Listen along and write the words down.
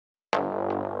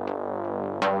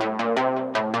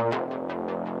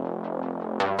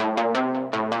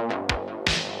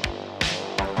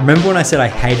Remember when I said I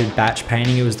hated batch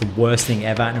painting? It was the worst thing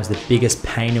ever and it was the biggest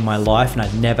pain in my life and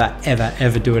I'd never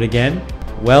ever do it again?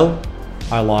 Well,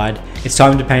 I lied. It's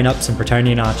time to paint up some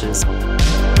Bretonnian archers.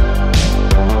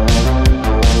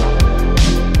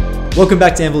 Welcome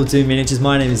back to Envelope 2 Miniatures.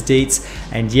 My name is Dietz,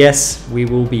 and yes, we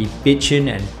will be bitching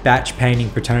and batch painting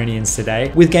Bretonnians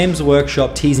today. With Games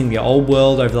Workshop teasing the old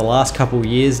world over the last couple of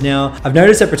years now, I've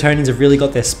noticed that Bretonnians have really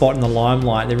got their spot in the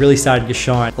limelight. They're really starting to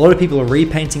shine. A lot of people are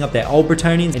repainting up their old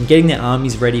Bretonnians and getting their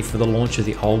armies ready for the launch of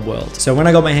the old world. So when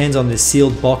I got my hands on this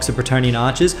sealed box of Bretonnian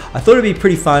archers, I thought it'd be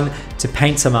pretty fun to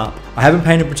paint some up. I haven't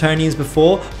painted Bretonnians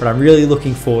before, but I'm really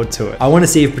looking forward to it. I want to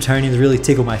see if Bretonnians really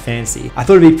tickle my fancy. I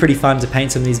thought it'd be pretty fun to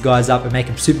paint some of these guys up and make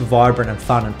them super vibrant and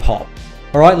fun and pop.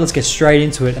 Alright, let's get straight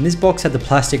into it. And this box had the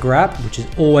plastic wrap, which is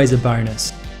always a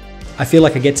bonus. I feel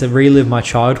like I get to relive my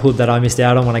childhood that I missed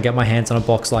out on when I get my hands on a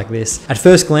box like this. At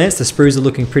first glance, the sprues are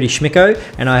looking pretty schmicko,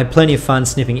 and I had plenty of fun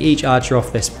snipping each archer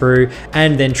off their sprue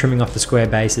and then trimming off the square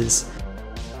bases.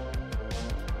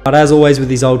 But as always with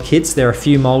these old kits, there are a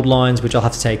few mold lines which I'll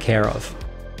have to take care of.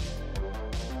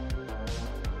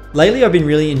 Lately I've been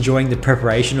really enjoying the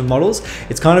preparation of models.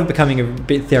 It's kind of becoming a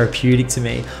bit therapeutic to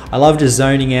me. I love just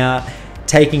zoning out,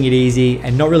 taking it easy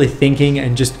and not really thinking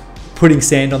and just putting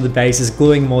sand on the bases,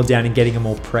 gluing them all down and getting them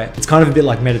all prepped. It's kind of a bit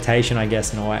like meditation, I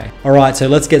guess, in a way. Alright, so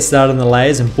let's get started on the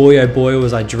layers, and boy oh boy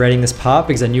was I dreading this part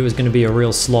because I knew it was going to be a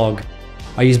real slog.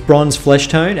 I use bronze flesh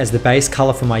tone as the base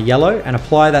color for my yellow and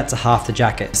apply that to half the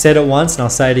jacket. I said it once and I'll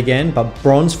say it again, but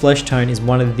bronze flesh tone is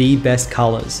one of the best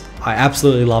colors. I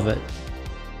absolutely love it.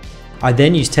 I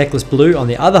then use Techless blue on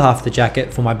the other half of the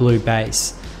jacket for my blue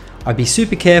base. I'd be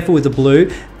super careful with the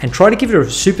blue and try to give it a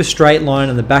super straight line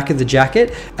on the back of the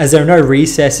jacket, as there are no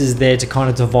recesses there to kind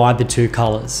of divide the two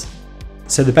colors.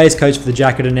 So the base coats for the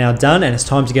jacket are now done and it's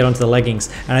time to get onto the leggings.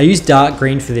 And I used dark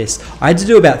green for this. I had to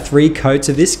do about 3 coats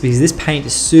of this because this paint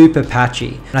is super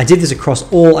patchy. And I did this across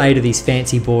all 8 of these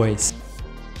fancy boys.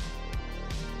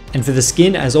 And for the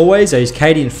skin, as always, I use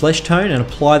Cadian flesh tone and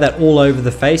apply that all over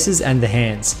the faces and the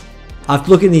hands.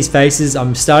 After looking at these faces,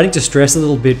 I'm starting to stress a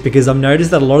little bit because I've noticed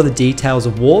that a lot of the details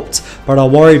are warped, but I'll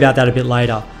worry about that a bit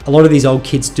later. A lot of these old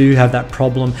kids do have that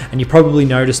problem, and you probably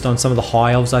noticed on some of the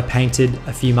high elves I painted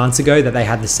a few months ago that they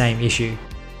had the same issue.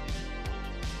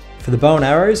 For the bow and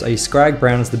arrows, I use Scrag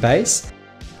Brown as the base.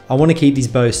 I want to keep these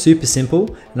bows super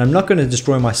simple, and I'm not going to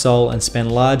destroy my soul and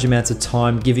spend large amounts of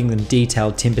time giving them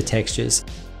detailed timber textures,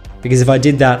 because if I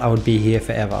did that, I would be here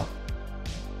forever.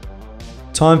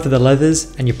 Time for the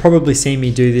leathers, and you've probably seen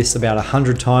me do this about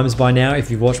 100 times by now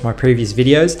if you've watched my previous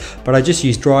videos, but I just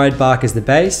use dried bark as the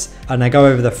base, and I go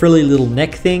over the frilly little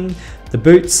neck thing, the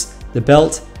boots, the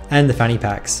belt, and the fanny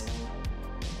packs.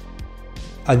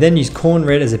 I then use corn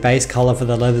red as a base colour for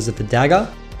the leathers of the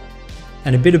dagger,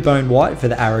 and a bit of bone white for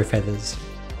the arrow feathers.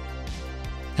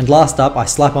 And last up, I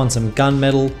slap on some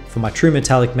gunmetal for my true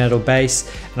metallic metal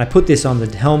base, and I put this on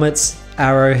the helmets,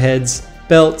 arrowheads,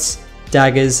 belts,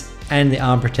 daggers, and the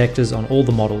arm protectors on all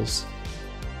the models.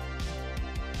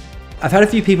 I've had a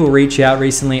few people reach out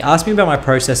recently, ask me about my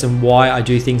process and why I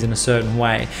do things in a certain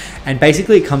way. And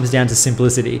basically it comes down to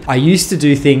simplicity. I used to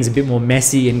do things a bit more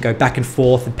messy and go back and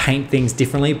forth and paint things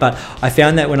differently, but I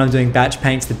found that when I'm doing batch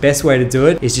paints, the best way to do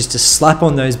it is just to slap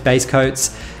on those base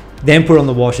coats, then put on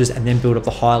the washes and then build up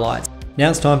the highlights. Now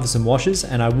it's time for some washes,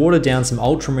 and I water down some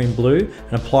ultramarine blue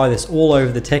and apply this all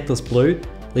over the Techless blue,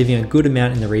 leaving a good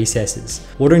amount in the recesses.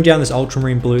 Watering down this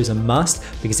ultramarine blue is a must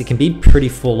because it can be pretty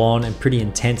full on and pretty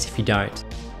intense if you don't.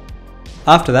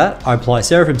 After that, I apply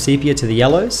Seraphim Sepia to the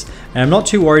yellows, and I'm not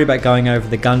too worried about going over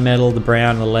the gunmetal, the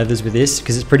brown, and the leathers with this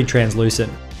because it's pretty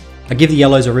translucent. I give the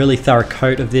yellows a really thorough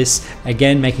coat of this,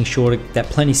 again making sure that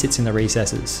plenty sits in the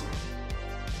recesses.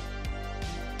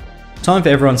 Time for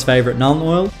everyone's favourite Nuln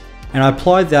Oil, and I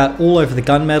applied that all over the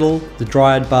gunmetal, the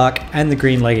dried bark, and the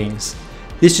green leggings.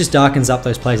 This just darkens up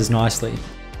those places nicely.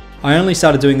 I only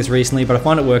started doing this recently, but I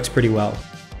find it works pretty well.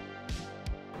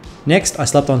 Next, I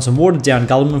slapped on some watered down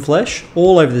Guilliman flesh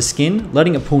all over the skin,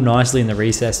 letting it pull nicely in the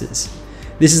recesses.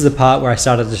 This is the part where I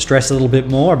started to stress a little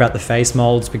bit more about the face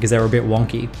molds because they were a bit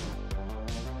wonky.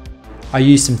 I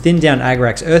used some thinned down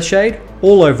Agarax Earthshade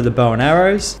all over the bow and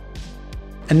arrows,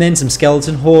 and then some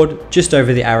Skeleton Horde just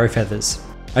over the arrow feathers.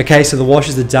 Okay, so the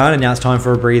washes are done and now it's time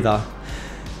for a breather.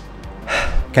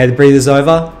 Okay, the breather's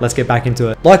over, let's get back into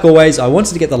it. Like always, I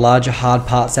wanted to get the larger hard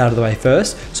parts out of the way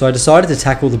first, so I decided to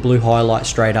tackle the blue highlight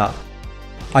straight up.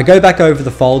 I go back over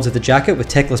the folds of the jacket with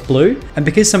Techless blue, and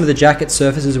because some of the jacket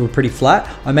surfaces were pretty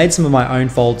flat, I made some of my own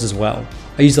folds as well.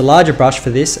 I used a larger brush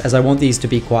for this as I want these to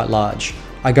be quite large.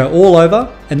 I go all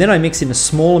over, and then I mix in a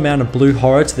small amount of blue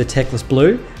horror to the Techless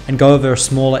blue and go over a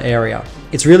smaller area.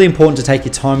 It's really important to take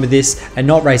your time with this and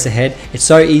not race ahead. It's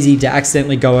so easy to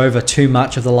accidentally go over too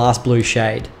much of the last blue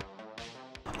shade.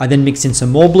 I then mix in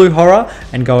some more blue horror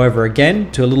and go over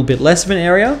again to a little bit less of an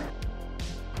area.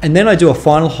 And then I do a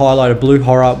final highlight of blue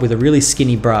horror with a really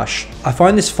skinny brush. I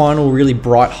find this final really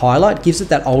bright highlight gives it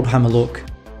that Oldhammer look.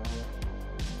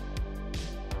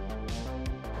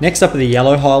 Next up are the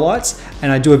yellow highlights,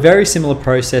 and I do a very similar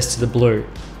process to the blue.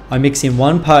 I mix in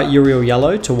 1 part Uriel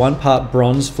yellow to 1 part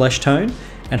bronze flesh tone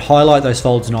and highlight those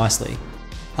folds nicely.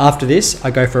 After this,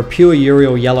 I go for a pure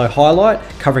Uriel yellow highlight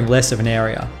covering less of an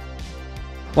area.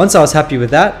 Once I was happy with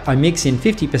that, I mix in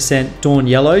 50% Dawn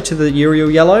yellow to the Uriel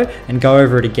yellow and go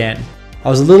over it again. I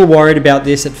was a little worried about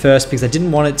this at first because I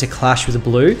didn't want it to clash with the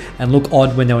blue and look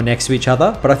odd when they were next to each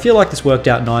other, but I feel like this worked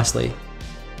out nicely.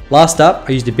 Last up,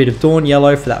 I used a bit of Dawn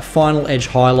yellow for that final edge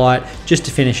highlight just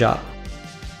to finish up.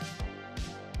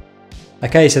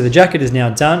 Okay, so the jacket is now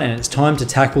done and it's time to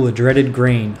tackle the dreaded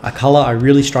green, a colour I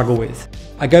really struggle with.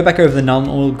 I go back over the Nuln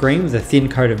Oil green with a thin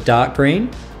coat of dark green.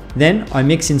 Then I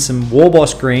mix in some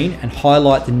Warboss green and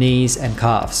highlight the knees and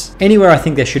calves, anywhere I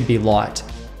think there should be light.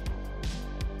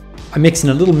 I mix in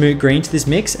a little moot green to this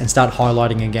mix and start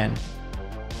highlighting again.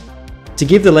 To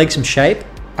give the leg some shape,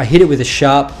 I hit it with a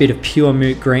sharp bit of pure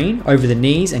moot green over the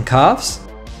knees and calves.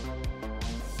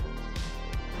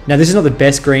 Now this is not the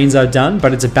best greens I've done,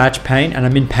 but it's a batch paint and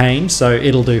I'm in pain, so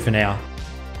it'll do for now.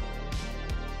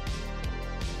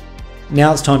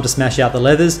 Now it's time to smash out the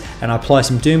leathers, and I apply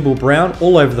some Doombull brown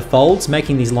all over the folds,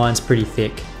 making these lines pretty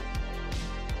thick.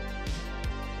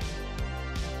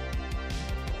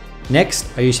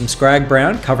 Next, I use some Scrag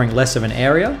brown covering less of an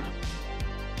area.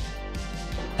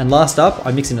 And last up,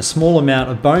 I mix in a small amount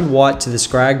of bone white to the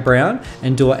Scrag brown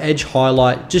and do an edge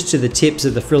highlight just to the tips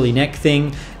of the frilly neck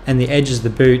thing and the edges of the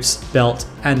boots, belt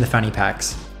and the fanny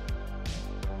packs.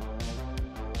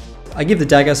 I give the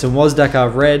dagger some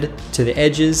Wazdakar red to the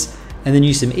edges and then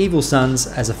use some Evil Suns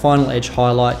as a final edge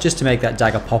highlight just to make that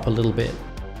dagger pop a little bit.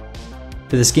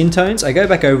 For the skin tones, I go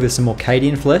back over with some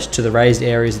Orcadian flesh to the raised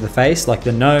areas of the face like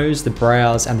the nose, the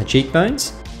brows and the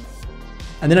cheekbones.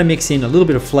 And then I mix in a little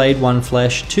bit of Flayed One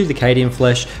flesh to the Cadian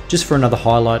flesh just for another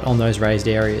highlight on those raised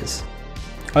areas.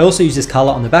 I also use this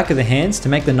colour on the back of the hands to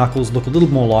make the knuckles look a little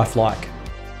more lifelike.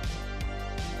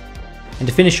 And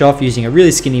to finish off, using a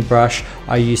really skinny brush,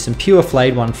 I use some pure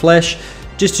Flayed One flesh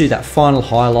just to do that final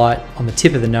highlight on the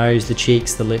tip of the nose, the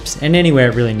cheeks, the lips, and anywhere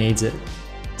it really needs it.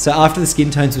 So after the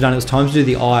skin tones were done, it was time to do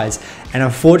the eyes. And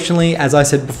unfortunately, as I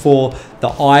said before, the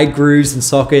eye grooves and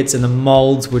sockets and the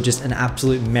molds were just an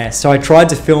absolute mess. So I tried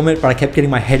to film it, but I kept getting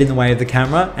my head in the way of the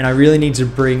camera and I really needed to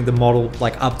bring the model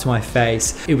like up to my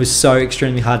face. It was so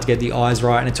extremely hard to get the eyes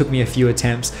right and it took me a few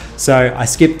attempts. So I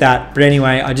skipped that. But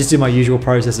anyway, I just did my usual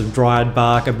process of dryad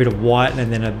bark, a bit of white,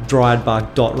 and then a dryad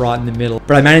bark dot right in the middle.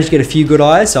 But I managed to get a few good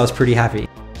eyes, so I was pretty happy.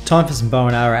 Time for some bow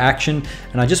and arrow action,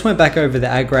 and I just went back over the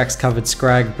Agrax covered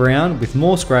Scrag brown with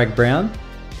more Scrag brown,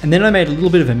 and then I made a little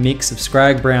bit of a mix of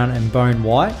Scrag brown and bone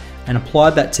white and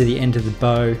applied that to the end of the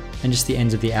bow and just the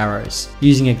ends of the arrows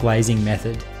using a glazing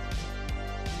method.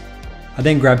 I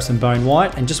then grabbed some bone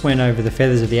white and just went over the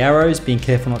feathers of the arrows, being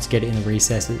careful not to get it in the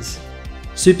recesses.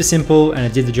 Super simple, and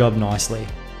it did the job nicely.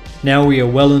 Now we are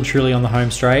well and truly on the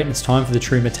home straight and it's time for the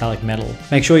true metallic metal.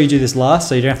 Make sure you do this last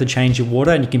so you don't have to change your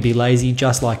water and you can be lazy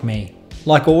just like me.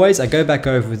 Like always, I go back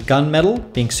over with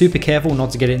gunmetal, being super careful not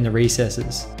to get it in the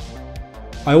recesses.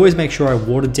 I always make sure I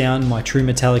water down my true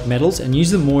metallic metals and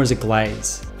use them more as a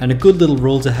glaze. And a good little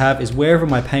rule to have is wherever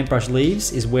my paintbrush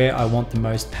leaves is where I want the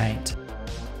most paint.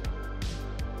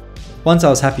 Once I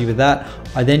was happy with that,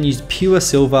 I then used pure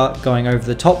silver going over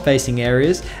the top facing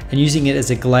areas and using it as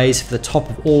a glaze for the top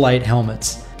of all 8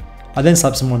 helmets. I then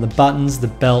slapped some on the buttons, the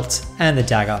belt and the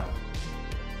dagger.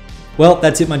 Well,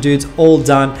 that's it my dudes, all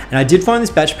done, and I did find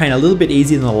this batch paint a little bit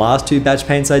easier than the last 2 batch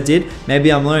paints I did.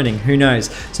 Maybe I'm learning, who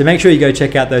knows. So make sure you go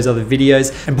check out those other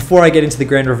videos, and before I get into the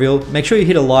grand reveal, make sure you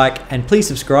hit a like and please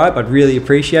subscribe, I'd really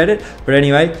appreciate it. But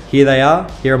anyway, here they are,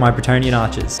 here are my Bretonnian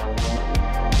archers.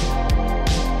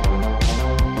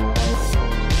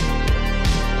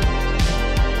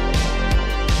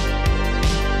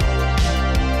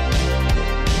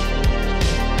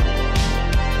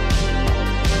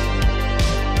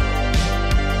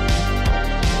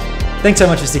 Thanks so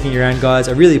much for sticking around guys,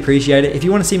 I really appreciate it. If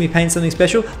you want to see me paint something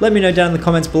special, let me know down in the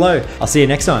comments below. I'll see you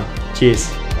next time. Cheers.